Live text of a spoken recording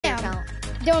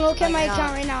Don't look at my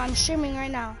account right now. I'm streaming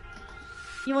right now.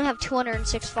 You only have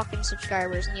 206 fucking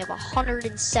subscribers, and you have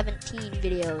 117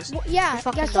 videos. Well, yeah, You're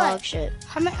fucking guess dog what? shit.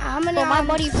 How many? Well, my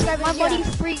buddy yeah.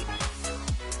 Free.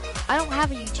 I don't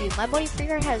have a YouTube. My buddy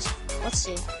Freeguard has. Let's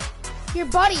see. Your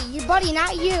buddy,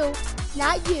 not you,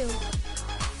 not you.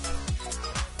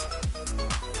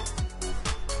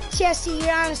 Jesse,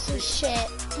 you're honestly shit.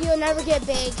 You'll never get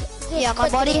big. Just Yeah, my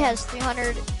click buddy it in. has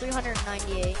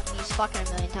 398, and he's fucking a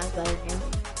million times better than you.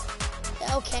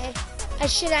 Okay. I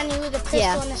shit on you with a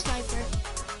pistol and a sniper.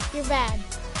 You're bad.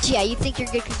 Yeah, you think you're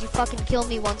good because you fucking killed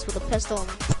me once with a pistol and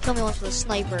killed me once with a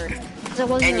sniper. I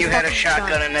wasn't And you had a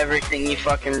shotgun and everything, you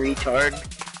fucking retard.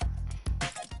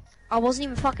 I wasn't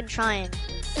even fucking trying.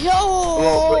 Yo!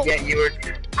 Well, but yet you were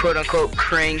quote unquote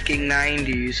cranking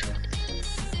 90s.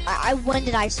 When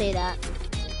did I say that?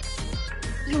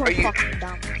 You were fucking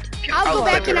dumb. I'll go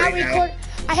back and I'll right record.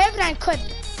 I have it on clip.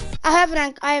 I have it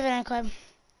on clip.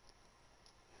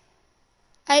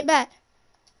 I bet.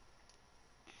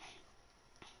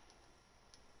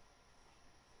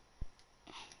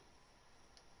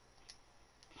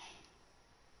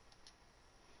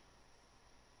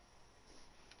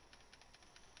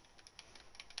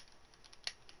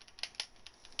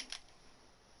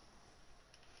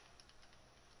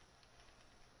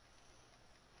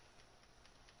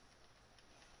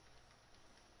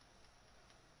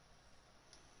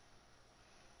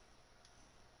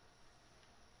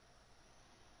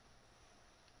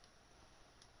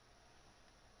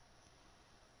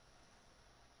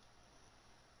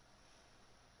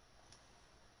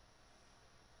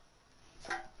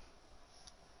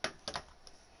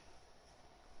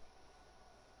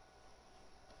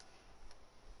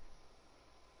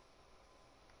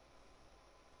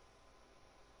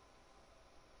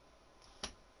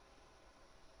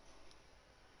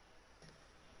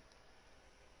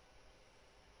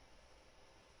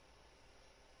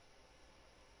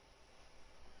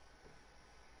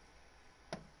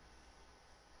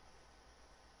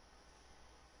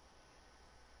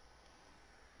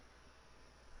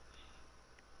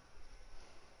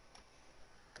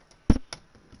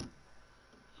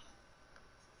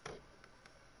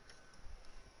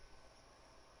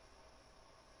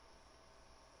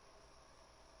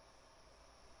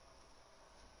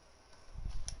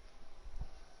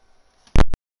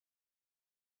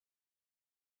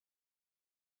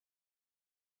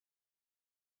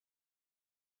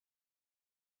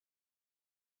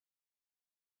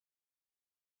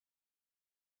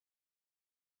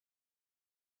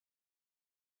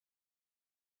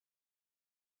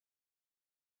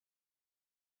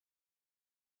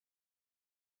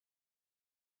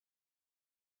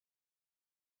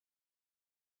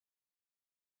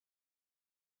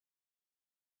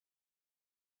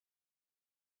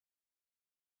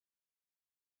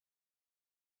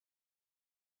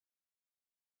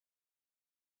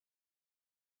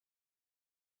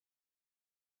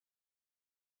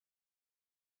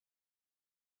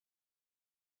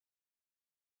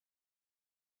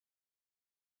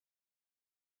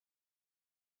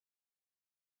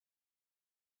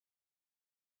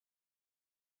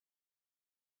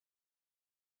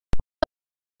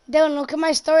 Dylan, look at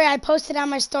my story. I posted on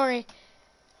my story.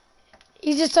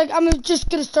 He's just like, I'm just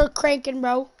gonna start cranking,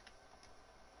 bro.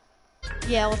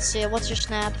 Yeah, let's see. What's your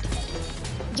snap?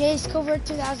 Jay's Covert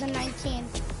 2019.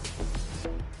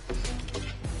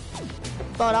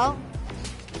 Photo?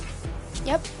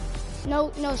 Yep.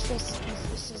 No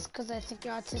spaces, because I think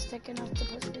you're autistic enough to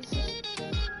put spaces.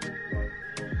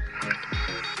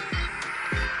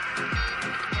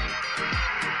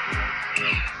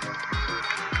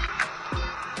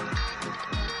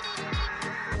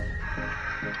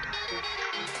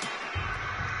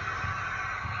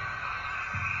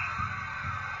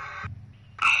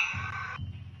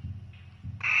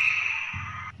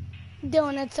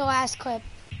 Dylan, it's the last clip.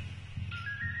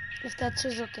 If that's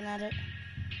who's looking at it.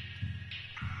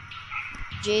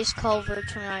 Jace Culver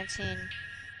 2019.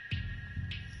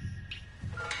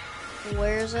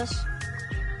 Where is this?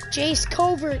 Jace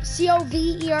Covert,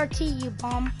 C-O-V-E-R-T, you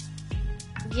bum.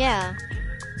 Yeah.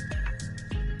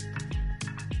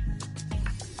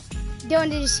 Dylan,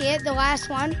 did you see it? The last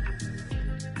one?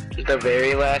 The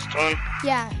very last one?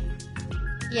 Yeah.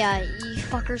 Yeah, you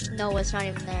fuckers know it's not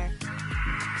even there.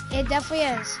 It definitely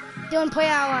is. Dylan, play it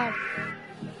out loud.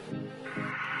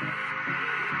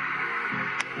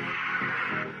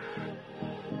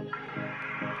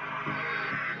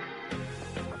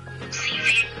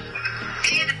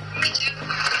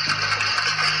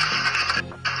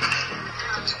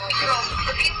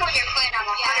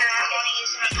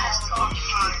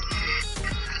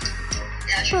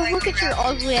 Bro, look at your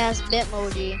ugly ass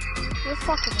Bitmoji. You're a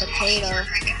fucking potato.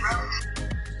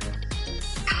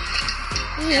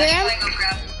 You hear him?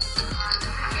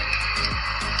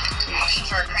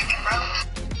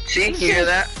 See, you hear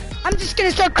that? I'm just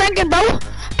gonna start cranking, bro.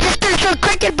 Just gonna start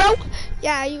cranking, bro.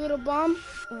 Yeah, you little bum.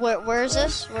 Where is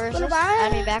this? Where is Go to this? bye.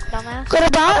 Add me back, dumbass. Go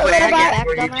to bot. Wait, Go to I bot. get back,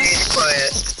 where you dumbass. change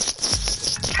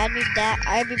quiet. Add me back,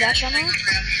 dumbass.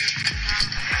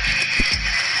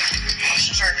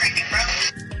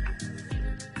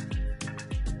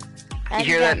 You Add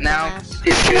hear me that back, now? dumbass.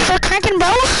 It's Gonna good. start cranking,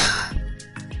 bro.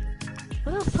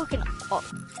 What the fucking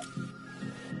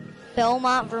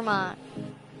Belmont, Vermont,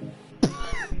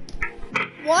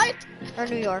 What? or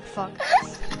New York? Fuck.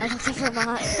 I went to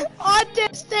Vermont.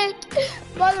 Autistic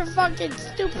motherfucking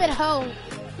stupid hoe.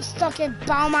 You stuck in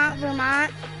Beaumont,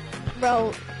 Vermont.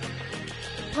 Bro,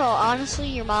 honestly,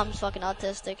 your mom's fucking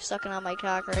autistic, sucking on my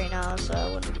cock right now, so I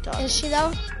wouldn't be talking. Is she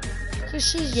though? Cause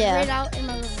she's Yeah. right out in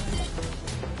my room.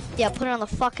 Yeah, put it on the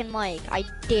fucking mic. I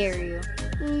dare you.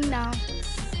 No.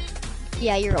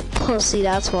 Yeah, you're a pussy,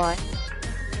 that's why.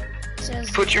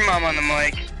 Says Put your mom on the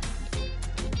mic.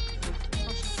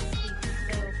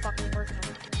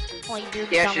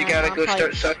 Yeah, she gotta go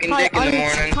start sucking dick in the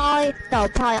morning.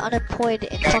 Probably unemployed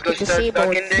and Gotta go fucking start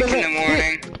disabled. sucking dick in the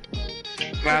morning.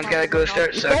 Mom's gotta go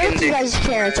start Both sucking of you dick. guys'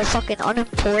 parents are fucking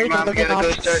unemployed and Mom living gotta off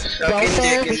go start sucking welfare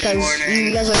dick in the because morning.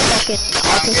 you guys are fucking Mom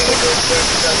gotta autistic. go start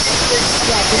sucking dick.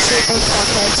 Yeah, disabled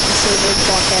fuckheads, disabled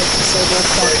fuckheads, disabled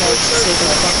fuckheads,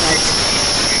 disabled fuckheads.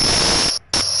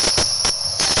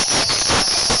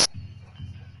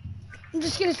 I'm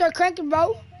just gonna start cranking,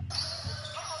 bro.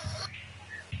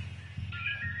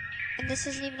 And this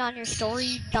isn't even on your story,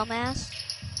 you dumbass.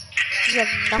 You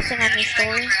have nothing on your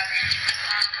story.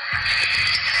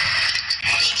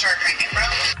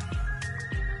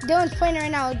 Dylan's playing it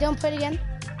right now. Dylan, play it again.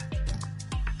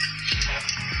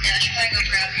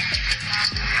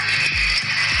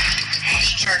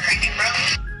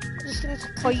 I'm just gonna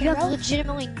start Oh, cranking, you have bro.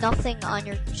 legitimately nothing on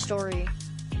your story.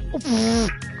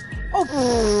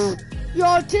 Oh, you're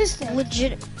autistic.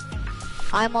 Legit.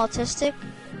 I'm autistic.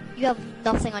 You have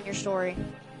nothing on your story.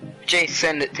 Jay,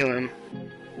 send it to him.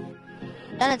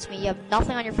 Then it's me. You have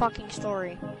nothing on your fucking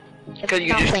story. Because you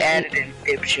just added in,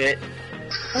 dipshit.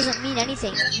 Doesn't mean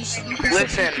anything. You can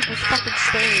Listen. see people's fucking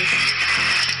stories.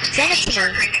 Send it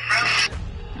to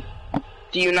me.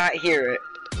 Do you not hear it?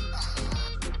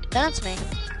 Then it's me.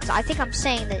 'Cause I think I'm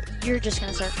saying that you're just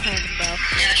gonna start cranking, bro.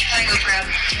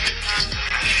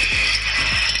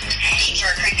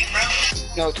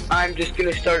 No, I'm just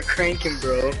gonna start cranking,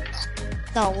 bro.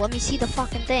 No, let me see the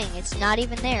fucking thing. It's not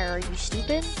even there. Are you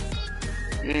stupid?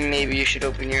 Maybe you should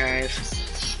open your eyes.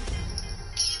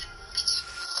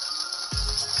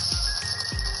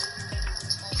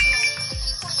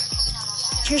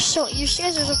 You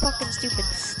guys are so fucking stupid.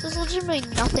 There's legitimately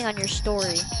nothing on your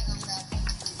story.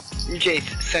 Jay,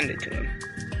 send it to him.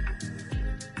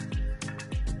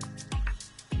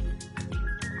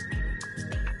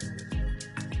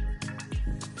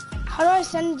 How do I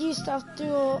send you stuff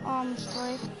through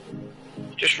story?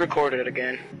 Just record it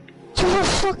again. You're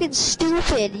fucking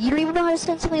stupid. You don't even know how to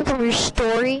send something from your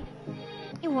story.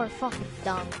 You are fucking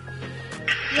dumb.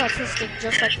 You're autistic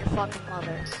just like your fucking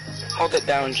mother. Hold it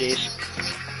down, Jace.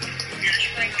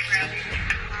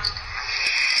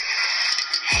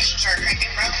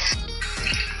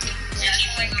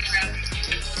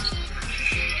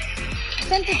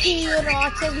 Send it to you, little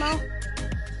autismo.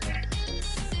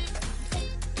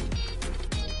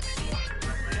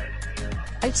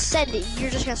 I said that you're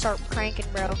just gonna start cranking,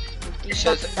 bro. You It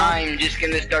says, fucking dumb. I'm just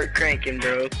gonna start cranking,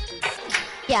 bro.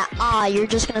 Yeah, you're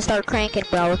just gonna start cranking,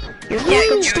 bro. You're You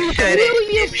fucking stupid. said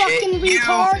it, You dipshit. fucking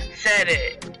retard. You said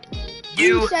it.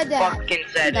 You said that. fucking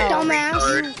said No, it, dumbass.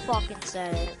 retard. You fucking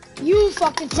said it. You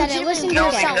fucking said it. Listen to No,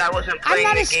 yourself. because I wasn't I'm playing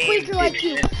not the a game, squeaker like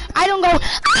you. dipshit. I don't go, I'm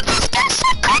just gonna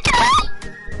start cranking, bro.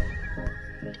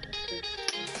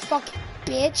 Fucking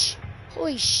bitch.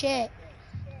 Holy shit.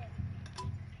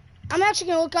 I'm actually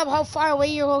gonna look up how far away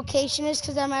your location is,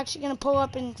 because I'm actually gonna pull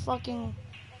up and fucking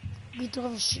beat the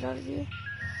living shit out of you.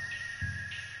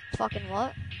 Fucking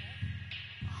what?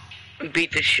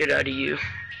 Beat the shit out of you.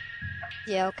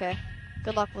 Yeah, okay.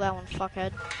 Good luck with that one,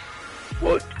 fuckhead.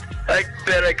 What? I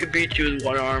bet I could beat you with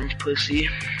one arm, pussy.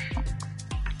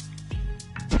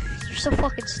 You're so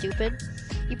fucking stupid.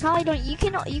 You probably don't. You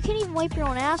can't even wipe your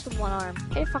own ass with one arm.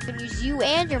 They fucking use you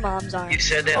and your mom's arm. You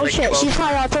said that Oh like shit, 12 she's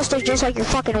probably autistic just like your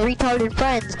fucking retarded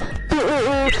friends. You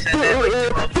said that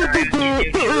like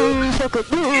 12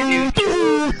 times. You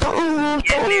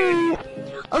knew Joe.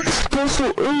 I'm supposed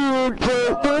to You knew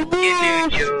Joe,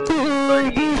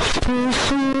 buddy.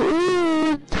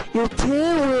 Your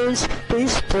parents, they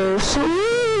supposed to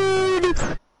win.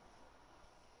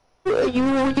 And you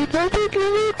want your daughter to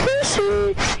be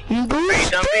kissing. You go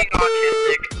Wait, I'm being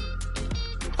autistic.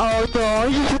 Oh no, I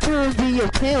was just pretending to be your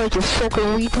parent, you fucking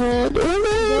retard.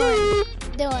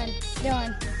 Dylan.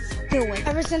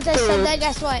 Ever since I said that,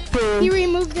 guess what? He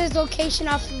removed his location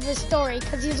off of his story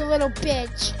because he's a little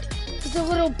bitch. He's a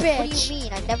little bitch. What do you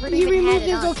mean? I never He even had removed it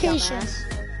his on, location. dumbass.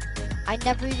 I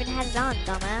never even had it on,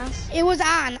 dumbass. It was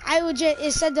on. I legit.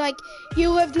 It said like you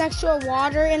lived next to a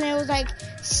water, and it was like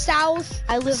South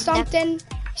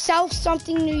South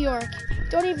something New York.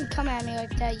 Don't even come at me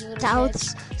like that, you little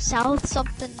bitch. South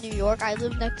something New York. I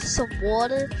live next to some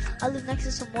water.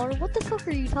 What the fuck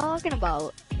are you talking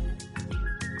about?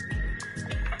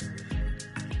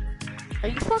 Are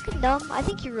you fucking dumb? I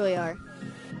think you really are.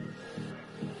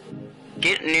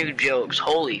 Get new jokes.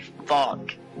 Holy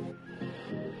fuck.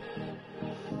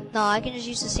 No, I can just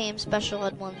use the same special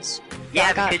ed ones.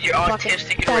 Yeah, because you're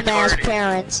autistic and dumbass retarded.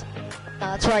 parents. No,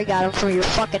 that's where I got them from your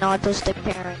fucking autistic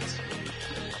parents.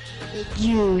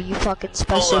 You fucking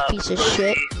special Pull up, piece of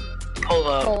shit. Pull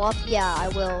up. Pull up? Yeah, I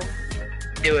will.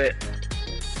 Do it.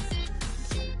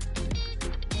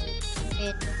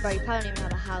 And, bro, you probably don't even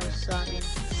have a house, so I mean...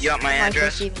 You want my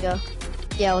address? Even go.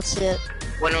 Yeah, let's see it.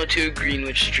 102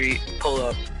 Greenwich Street. Pull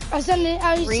up. I'll send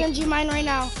you mine right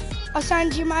now. I'll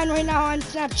send you mine right now on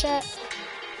Snapchat.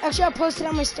 Actually, I'll post it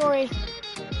on my story.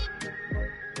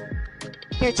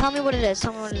 Here, tell me what it is.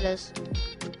 Tell me what it is.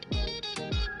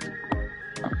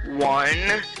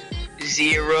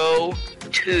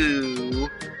 102.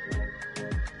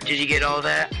 Did you get all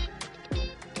that?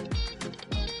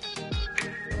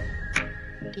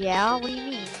 Yeah, what do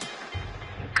you mean?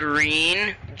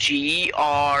 Green, Green.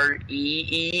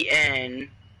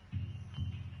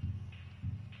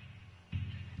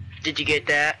 Did you get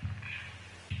that?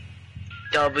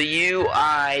 WICH.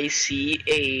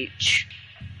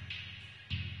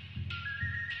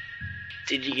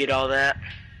 Did you get all that?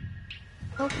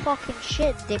 No fucking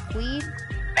shit, dickweed.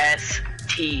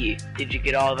 ST. Did you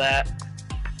get all that?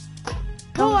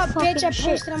 Pull up, bitch. I Shit.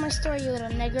 posted on my story, you little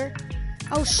nigger.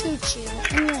 I'll shoot you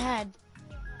in your head.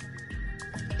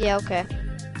 Yeah, okay.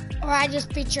 Or I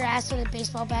just beat your ass with a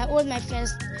baseball bat or with my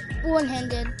fist.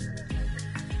 One-handed.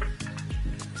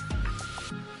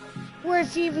 Or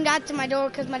if you even got to my door,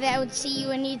 because my dad would see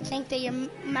you and he'd think that you're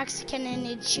Mexican and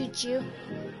he'd shoot you.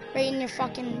 Right in your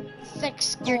fucking thick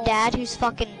skull. Your dad who's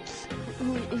fucking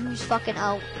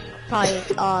out probably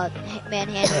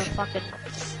manhandling fucking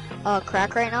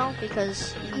crack right now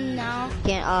because he No.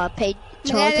 can't pay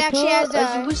My dad actually has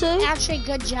a actually a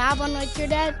good job, unlike your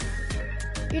dad.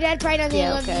 Your dad probably doesn't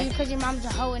live with you because your mom's a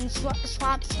hoe and swaps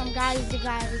from guy to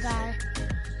guy to guy.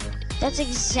 That's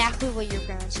exactly what your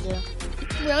parents do.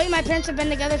 Really? My parents have been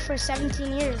together for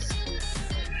 17 years.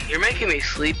 You're making me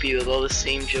sleepy with all the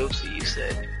same jokes that you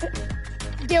said.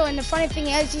 Dylan, the funny thing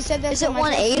is, you said that. Is it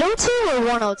 1802 or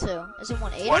 102? Is it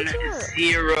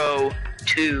 1802?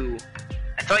 102.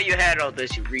 I thought you had all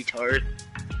this, you retard.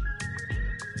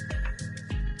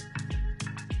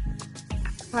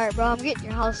 Alright, bro, I'm getting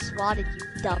your house swatted,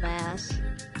 you dumbass.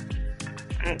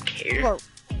 I don't care.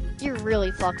 You're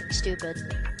really fucking stupid.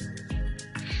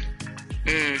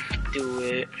 Do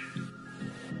it.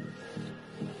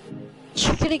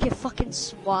 You're gonna get fucking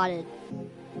swatted.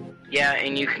 Yeah,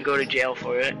 and you can go to jail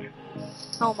for it.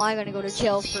 How am I gonna go to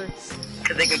jail for?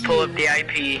 Cause they can pull up the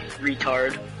IP,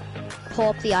 retard. Pull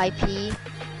up the IP?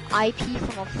 IP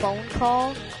from a phone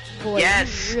call? Boy,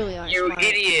 yes, you really aren't you smart.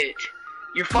 idiot.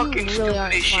 You're fucking You really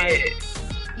aren't stupid as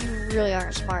shit. You really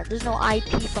aren't smart. There's no IP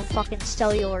from fucking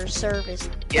cellular service,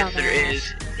 Yes, dumbass. there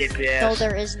is. Yes. No,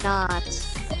 there is not.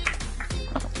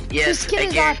 Yes, This kid I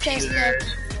is guarantee you autistic. there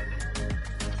is.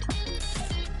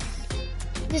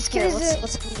 This kid Here, is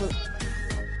let's Google.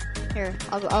 Here,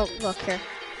 I'll look here.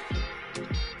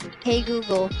 Hey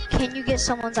Google, can you get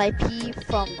someone's IP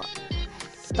from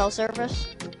cell service?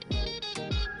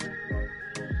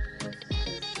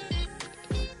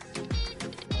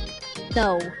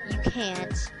 No, you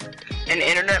can't. An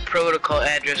internet protocol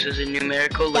address is a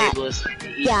numerical label assigned to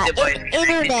each device.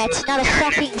 Internet's not a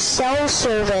fucking cell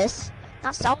service.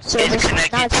 Not cell service. It's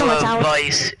connected not to a tower.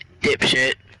 device,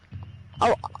 dipshit.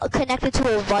 Oh, connected to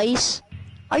a device?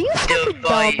 Are you fucking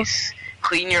dumb? Device.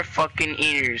 Clean your fucking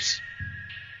ears.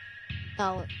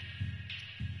 No.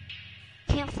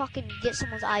 You can't fucking get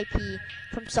someone's IP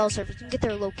from cell service. You can get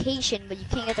their location, but you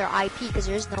can't get their IP because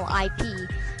there is no IP.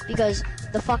 Because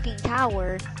the fucking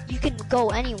tower, you can go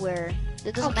anywhere.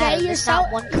 It doesn't matter. There's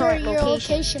not one current your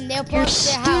location. They'll pull You're up to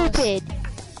their house. stupid.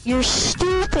 You're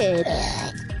stupid.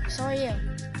 So are you.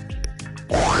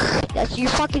 That's you're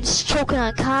fucking choking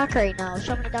on cock right now.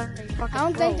 Shoving it down in your fucking I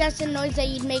don't think throat. that's the noise that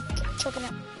you'd make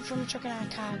from choking on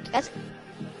cock. That's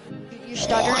you're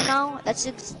stuttering now. That's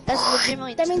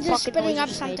legitimately That means you're fucking spitting noise up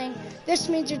you just made. something. This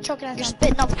means you're choking on You're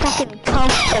something. spitting up fucking cum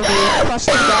over your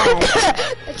crusty dad.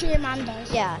 That's what your mom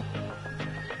does. Yeah.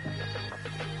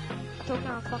 Choking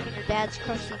on fucking your dad's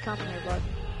crusty cum there, bud.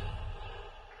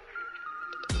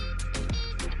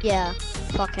 Yeah,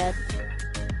 fuckhead.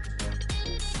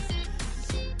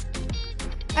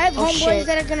 I have Oh, homeboys shit.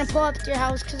 that are gonna pull up to your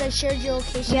house because I shared your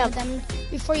location Yeah. with them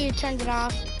before you turned it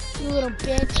off. You little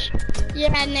bitch. Yeah,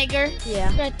 nigger.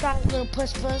 Yeah. That little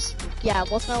puss. Yeah,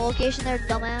 what's my location there,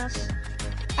 dumbass?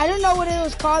 I don't know what it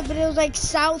was called, but it was like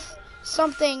south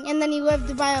something, and then he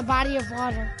lived by a body of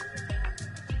water.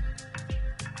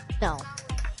 No.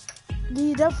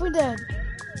 You definitely did.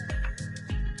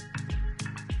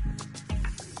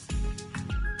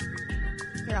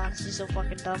 You're honestly so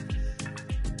fucking dumb.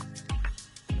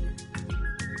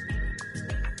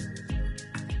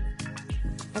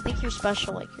 I think you're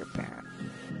special like your parent.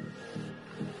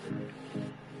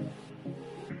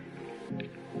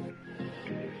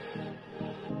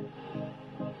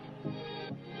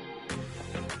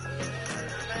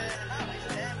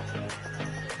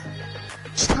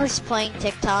 Starts playing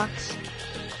TikToks.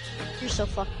 You're so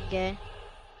fucking gay.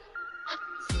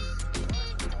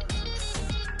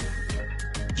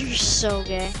 You're so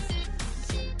gay.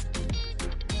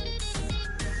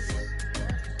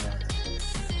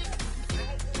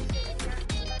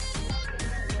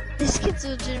 This kid's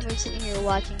legitimately sitting here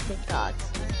watching TikToks.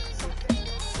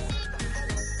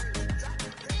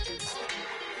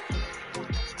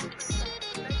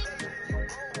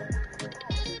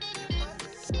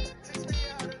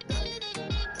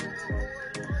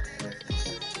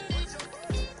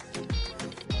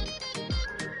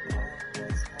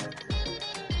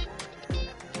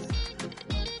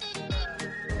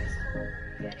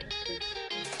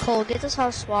 Cole, get this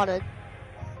house swatted.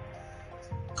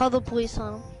 Call the police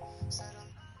on him.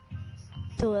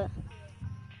 Do it.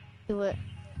 Do it.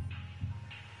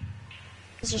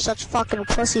 These are such fucking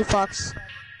pussy fucks.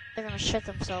 They're gonna shit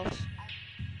themselves.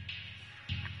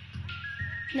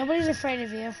 Nobody's afraid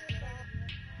of you.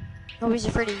 Nobody's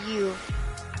afraid of you.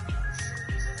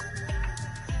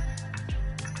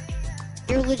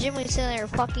 You're legitimately sitting there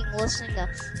fucking listening to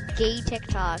gay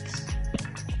TikToks.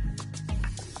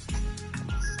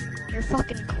 You're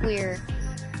fucking queer.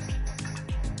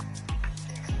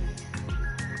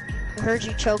 I heard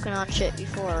you choking on shit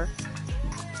before.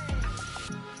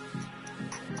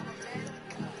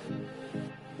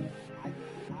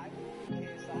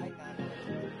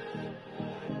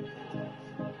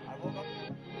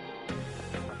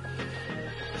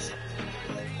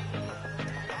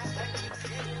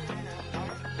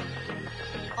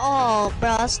 Oh,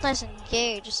 bro, that's nice and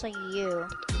gay, just like you.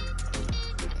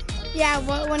 Yeah,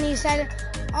 when he said,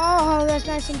 "Oh, that's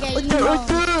nice and gay," you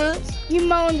moaned. You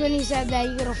moaned when he said that,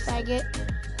 you little faggot.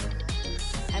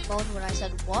 I moaned when I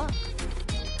said what?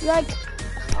 You're like,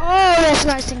 "Oh, that's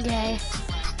nice and gay."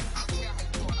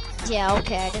 Yeah,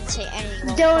 okay, I didn't say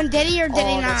anything. Dylan, did he or did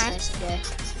he That's not? nice and gay.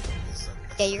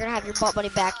 Yeah, you're gonna have your butt buddy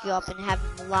back you up and have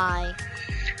him lie.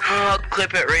 I'll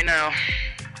clip it right now.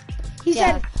 He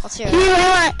Yeah, said, let's hear he it.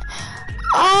 went,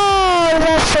 "Oh,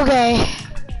 that's so gay."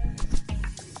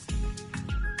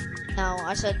 No,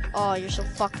 I said, oh, you're so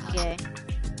fucking gay.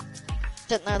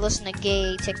 Sitting there listening to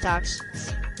gay TikToks.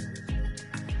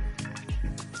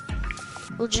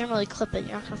 Legitimately clip it,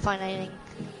 you're not gonna find anything.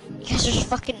 You guys are just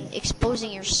fucking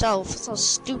exposing yourself. That's how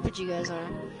stupid you guys are.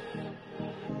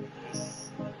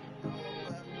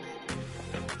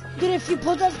 Dude, if you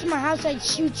pulled up to my house, I'd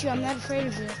shoot you. I'm not afraid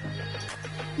of you.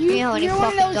 You don't have any you're one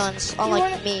of fucking those- guns, you're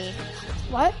unlike one- me.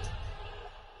 What?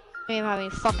 You don't have any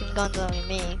fucking guns unlike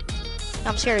me.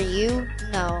 I'm scared of you?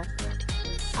 No. I would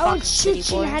Fucking shoot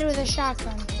city you in the boy. head with a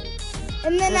shotgun.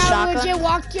 And then With a I would shotgun? legit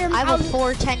walk to your I I have a would-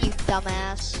 410, you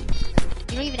dumbass.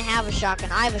 You don't even have a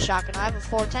shotgun. I have a shotgun. I have a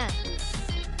 410.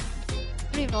 You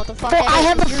don't even know what the fuck that I is.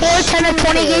 have a You're 410, a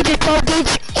 20 stupid. gauge, a 12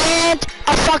 gauge, and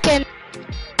a fucking...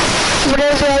 What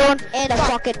is the other one? And a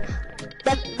fucking...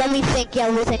 Let me think. Yeah,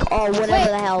 let me think. Oh, whatever Wait,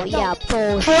 the hell. no. Yeah,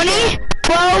 bullshit. 20,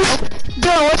 12,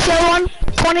 Dylan, what's the other one?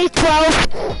 20,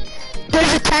 12,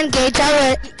 there's a 10 gauge, I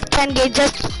have a 10 gauge,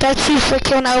 that's used for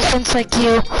killing elephants like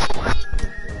you.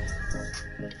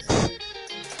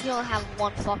 You don't have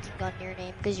one fucking gun in your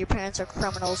name because your parents are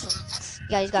criminals. And you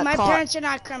guys got My caught parents are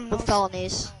not criminals. with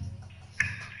felonies.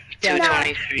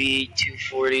 223,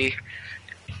 240.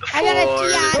 I got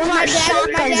a, yeah, Those my aren't dad,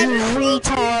 shotguns, you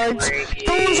retards.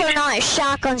 Those are not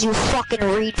shotguns, you fucking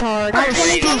retard. How How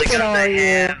many of the stupid guns are I you?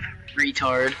 have?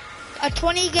 Retard. a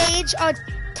 20 gauge, a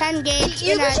 10 gauge,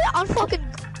 You're and on fucking.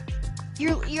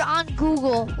 You're on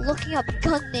Google looking up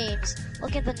gun names.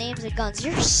 Look at the names of guns.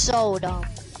 You're so dumb.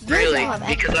 Really? dumb.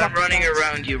 Because I'm running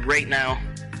around you right now.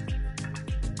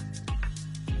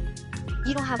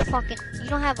 You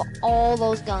don't have all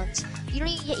those guns. You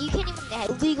can't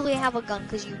even legally have a gun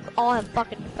because you all have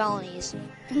fucking felonies.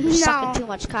 You're sucking too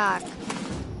much cock.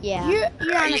 Yeah. You're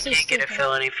You honestly can't get a stupid.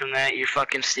 felony from that. You're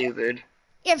fucking stupid.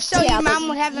 If so, Yeah, your but mom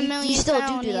would have a you million still do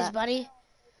felonies, that. buddy.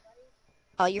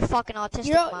 Oh, you're fucking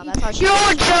autistic, Mom. That's how she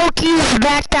Your joke is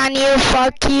backed on you.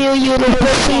 Fuck you, you little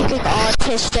pussy. fucking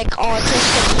autistic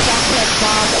fucking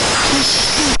Mom. You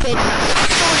stupid.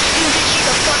 So stupid, she's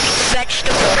a fucking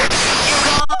vegetable. Your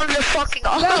mom's a fucking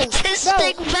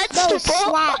autistic vegetable.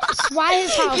 Swat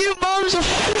his house.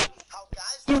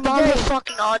 Your mom's a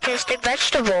fucking autistic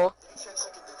vegetable.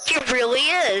 She really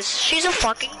is. She's a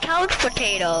fucking couch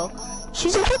potato.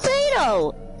 She's a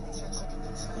potato.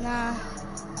 Nah.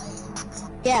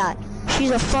 Yeah, she's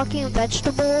a fucking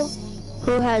vegetable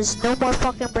who has no more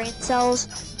fucking brain cells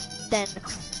than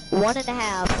 1.5.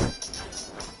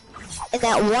 And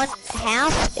that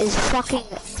 1/2 is fucking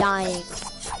dying.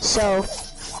 So,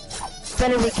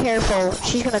 better be careful.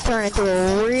 She's gonna turn into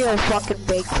a real fucking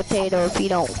baked potato if you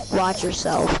don't watch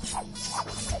yourself.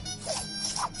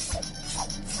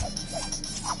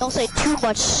 Don't say too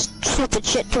much stupid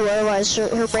shit to her, otherwise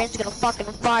her brain's gonna fucking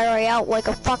fire right out like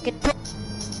a fucking...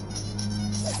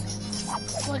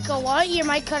 Like a what? Your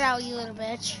mic cut out, you little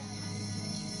bitch.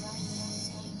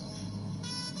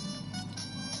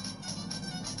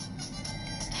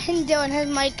 And Dylan, his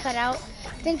mic cut out.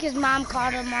 I think his mom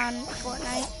caught him on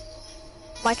Fortnite.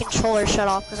 My controller shut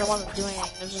off because I wasn't doing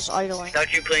anything, it was just idling.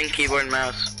 Thought you were playing keyboard and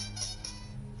mouse.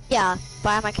 Yeah, but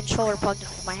I have my controller plugged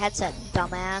into my headset,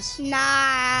 dumbass.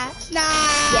 Nah.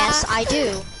 Yes, I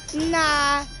do.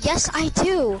 Nah. Yes, I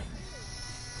do.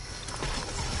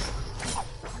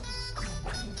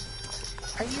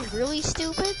 Are you really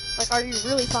stupid? Like, are you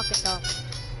really fucking dumb?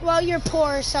 Well, you're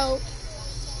poor, so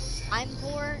I'm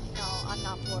poor? No, I'm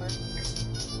not poor.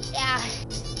 yeah.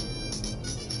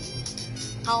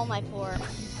 How am I poor?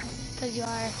 Because you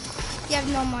are. You have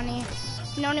no money.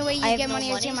 The only way you I have get no money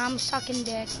is your money? mom sucking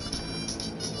dick.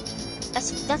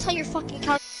 That's how you're fucking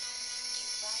calculating.